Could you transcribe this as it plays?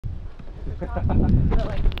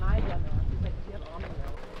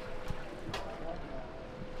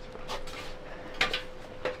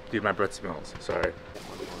Dude, my breath smells. Sorry.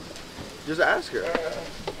 Just ask her.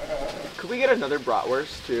 Could we get another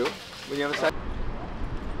bratwurst too? When you have a sec.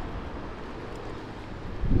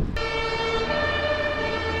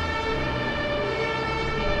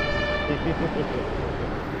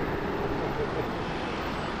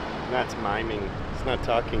 That's miming. It's not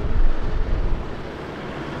talking.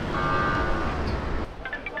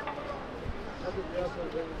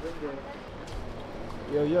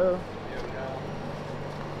 Yo, yo.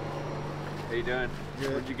 How you doing?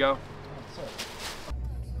 Good. Where'd you go?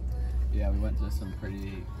 Yeah, we went to some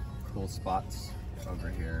pretty cool spots over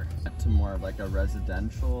here. Went to more of like a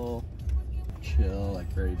residential, chill,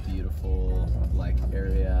 like very beautiful like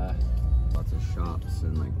area. Lots of shops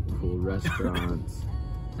and like cool restaurants.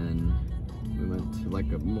 And we went to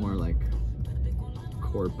like a more like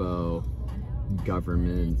corpo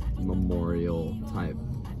government memorial type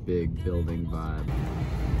big building vibe.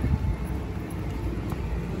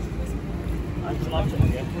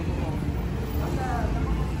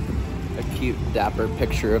 A cute dapper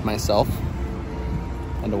picture of myself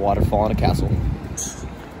and a waterfall and a castle.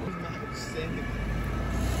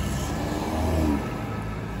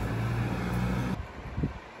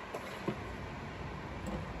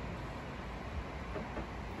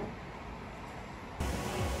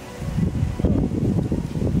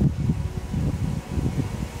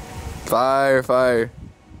 Fire, fire.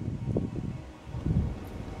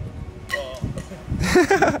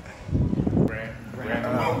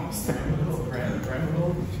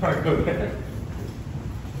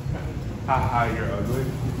 Haha, you're ugly.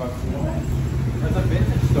 There's a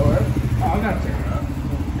vintage store. Oh, I'm not checking it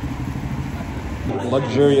out.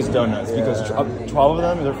 Luxurious donuts because 12 of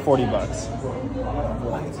them, they're 40 bucks.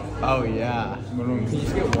 Oh yeah. Can you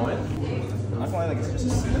just get one? I'm not like it's just a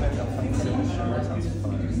cinnamon, a plain cinnamon sugar. Sounds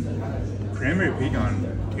fun. Cranberry pecan.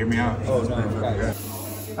 Hear me out. Oh, no.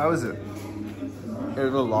 How is it?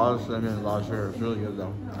 There's a lot of cinnamon and a lot of sugar. It's really good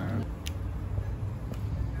though.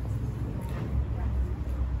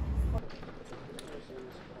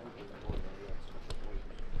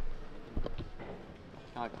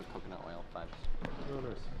 I like the coconut oil vibes. Oh,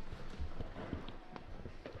 nice.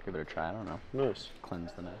 Give it a try. I don't know. Nice.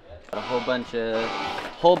 Cleanse the mouth. A whole bunch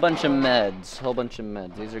of meds.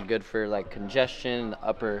 These are good for like congestion,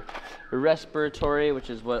 upper respiratory,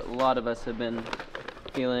 which is what a lot of us have been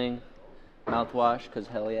feeling. Mouthwash, cause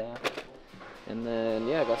hell yeah. And then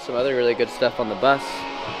yeah, got some other really good stuff on the bus.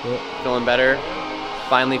 Feeling better.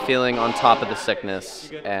 Finally feeling on top of the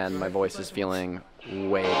sickness, and my voice is feeling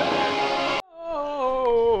way better.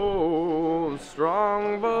 Oh,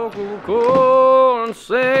 strong vocal cord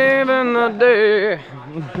saving the day.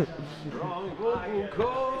 Strong vocal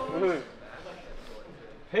cord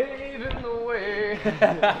paving the way.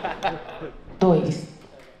 2,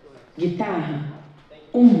 guitarra,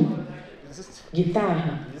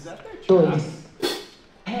 guitarra, 2, rap, 2.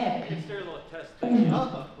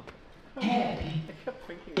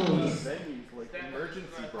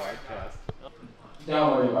 Emergency broadcast.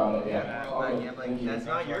 Don't worry about it, yeah. Yeah, like, that's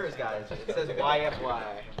not yours, guys. It says YFY.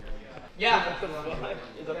 Yeah.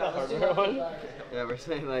 Is that the hardware one? Yeah, we're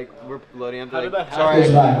saying like we're loading up. Like, happen? sorry, we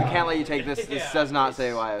can't let you take this. This does not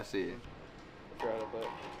say YFC.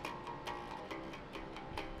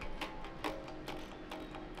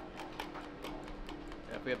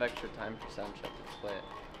 If we have extra time for sound check, let's play it.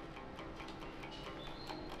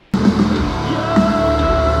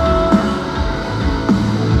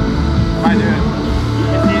 How you doing?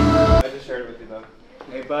 I just shared it with you though.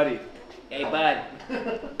 Hey, buddy. Hey, bud.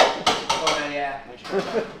 Oh, yeah.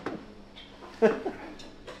 This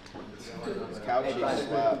couch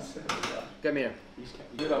slaps. Come here. You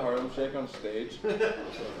did a Harlem Shake on stage.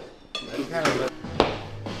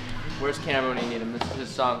 Where's Cam when you need him? This is his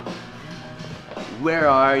song. Where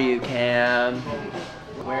are you, Cam?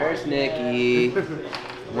 Where's Nicky?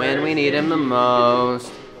 When we need him the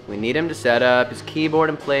most. We need him to set up his keyboard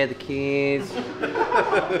and play the keys.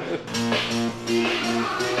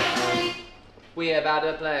 We about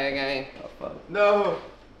to play a game. No,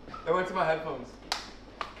 I went to my headphones.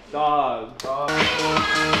 Dog.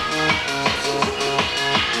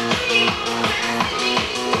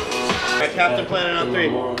 Captain Planet on 3.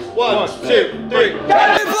 1, 2, 3.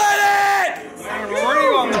 Captain Planet!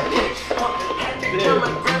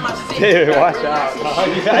 Dude, watch out. Oh,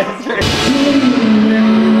 you guys are...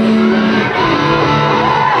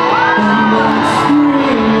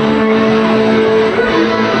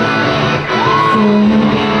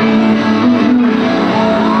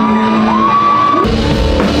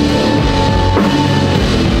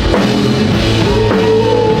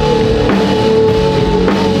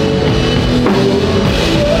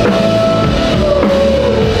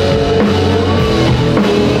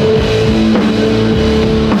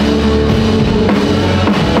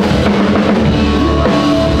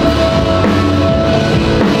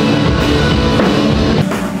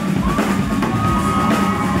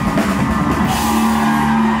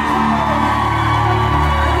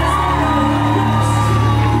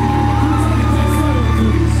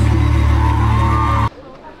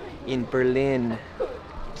 in Berlin.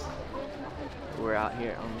 We're out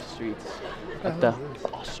here on the streets at the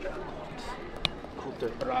Austria.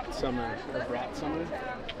 Brat Summer. Or Brat Summer?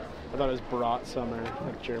 I thought it was Brat Summer,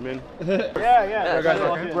 like German. Yeah.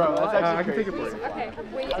 Bro, that's actually I can take it crazy.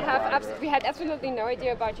 for you. Okay, we had absolutely no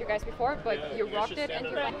idea about you guys before, but you rocked it and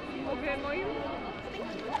you went.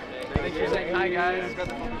 Thanks for saying hi, guys.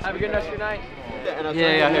 Have a good rest of your night. And I was Yeah,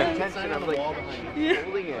 like, here. attention, I was like,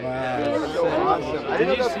 holding it. Wow. It was so awesome. I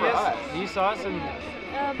didn't know that's for us. You saw us and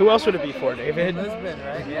who else would it be for, David? Lisbon,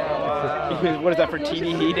 right? Yeah. What is that for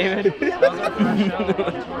TDE, David?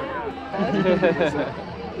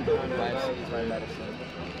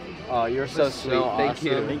 Oh, you're so sweet. Thank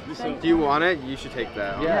you. Do you want it? You should take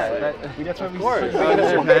that. Yeah, That's why we Of course.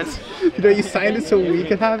 Mr. Pence. You know, you signed it so we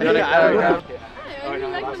could have it. I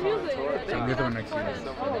really like the music. You're the one next to you.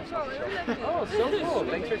 Oh, so cool.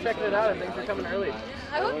 Thanks for checking it out and thanks for coming early.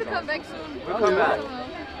 I hope you come back soon. We'll come back.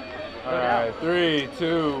 Alright, 3,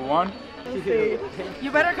 2, 1.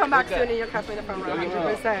 You better come back soon and you'll catch me in the front row,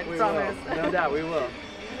 100%, promise. No doubt, we will.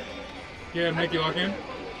 Yeah, Mickey, lock in. I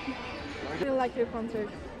really like your concert.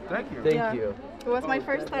 Thank you. Thank you. It was my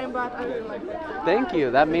first time, but I really liked it. Thank you.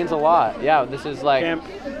 That means a lot. Yeah, this is like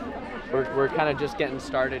we're kind of just getting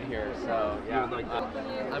started here, so yeah.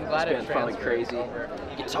 I'm glad it's probably crazy.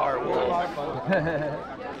 Guitar Wolf.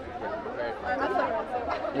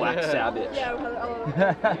 Black Sabbath. Yeah,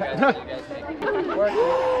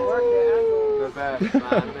 The best.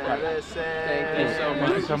 Thank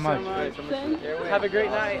you so much. Have a great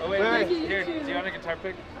night. Oh, wait. Here, do you want a guitar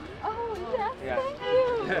pick? Oh, yes, thank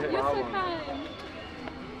you. You're so kind.